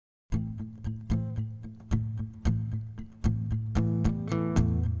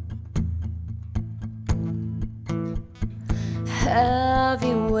Have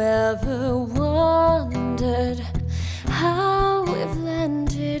you ever wondered how we've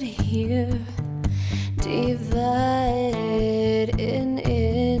landed here, divided in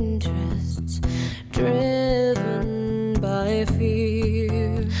interests, driven by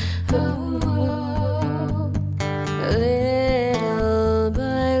fear? Oh, little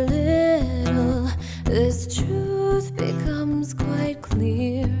by little, this truth becomes quite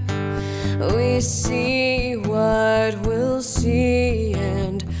clear. We see what we'll see,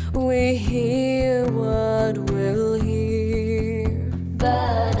 and we hear what we'll hear.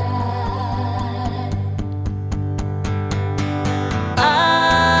 But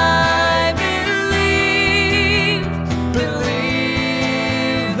I believe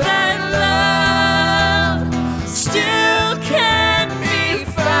that love still can be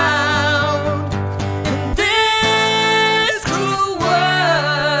found in this cruel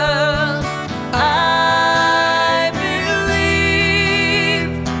world. I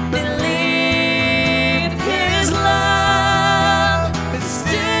believe His love is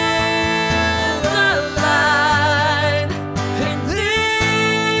still alive in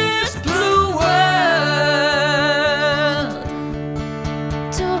this blue world.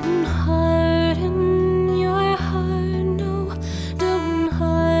 Don't harden your heart, no, don't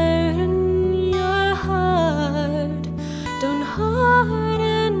harden your heart. Don't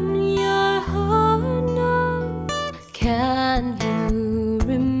harden your heart, no. Can you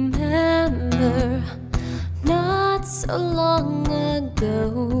remember not so long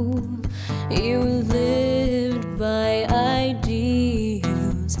ago you lived by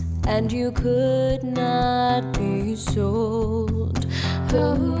ideals and you could not be sold?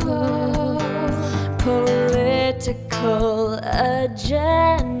 Oh, political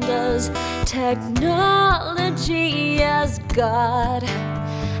agendas, technology as God.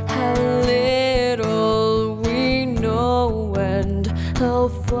 How little we know and how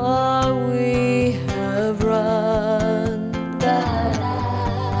far we have run. But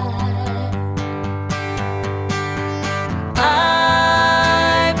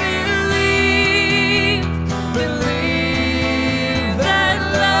I believe that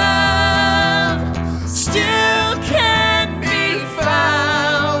love still can be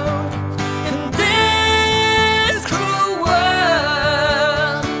found in this cruel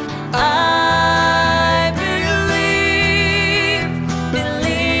world. I believe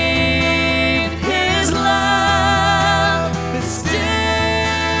His love is still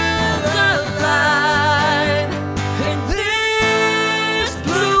alive in this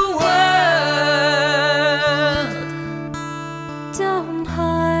blue world. Don't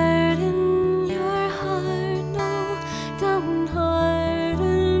harden your heart, no, don't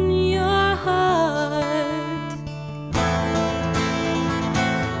harden your heart.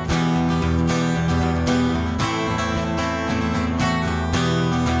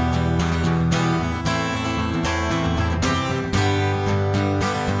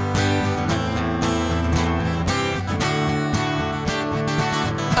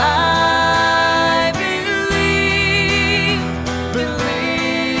 I believe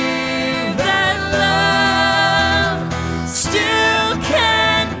that love still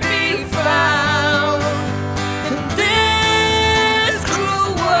can be found in this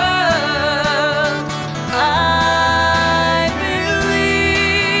cruel world. I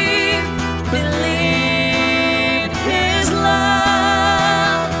believe His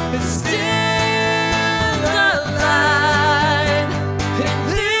love is still alive in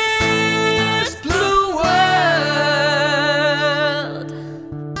this blue world.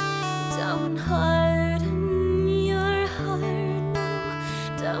 Don't harden your heart, no,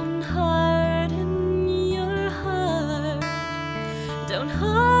 don't harden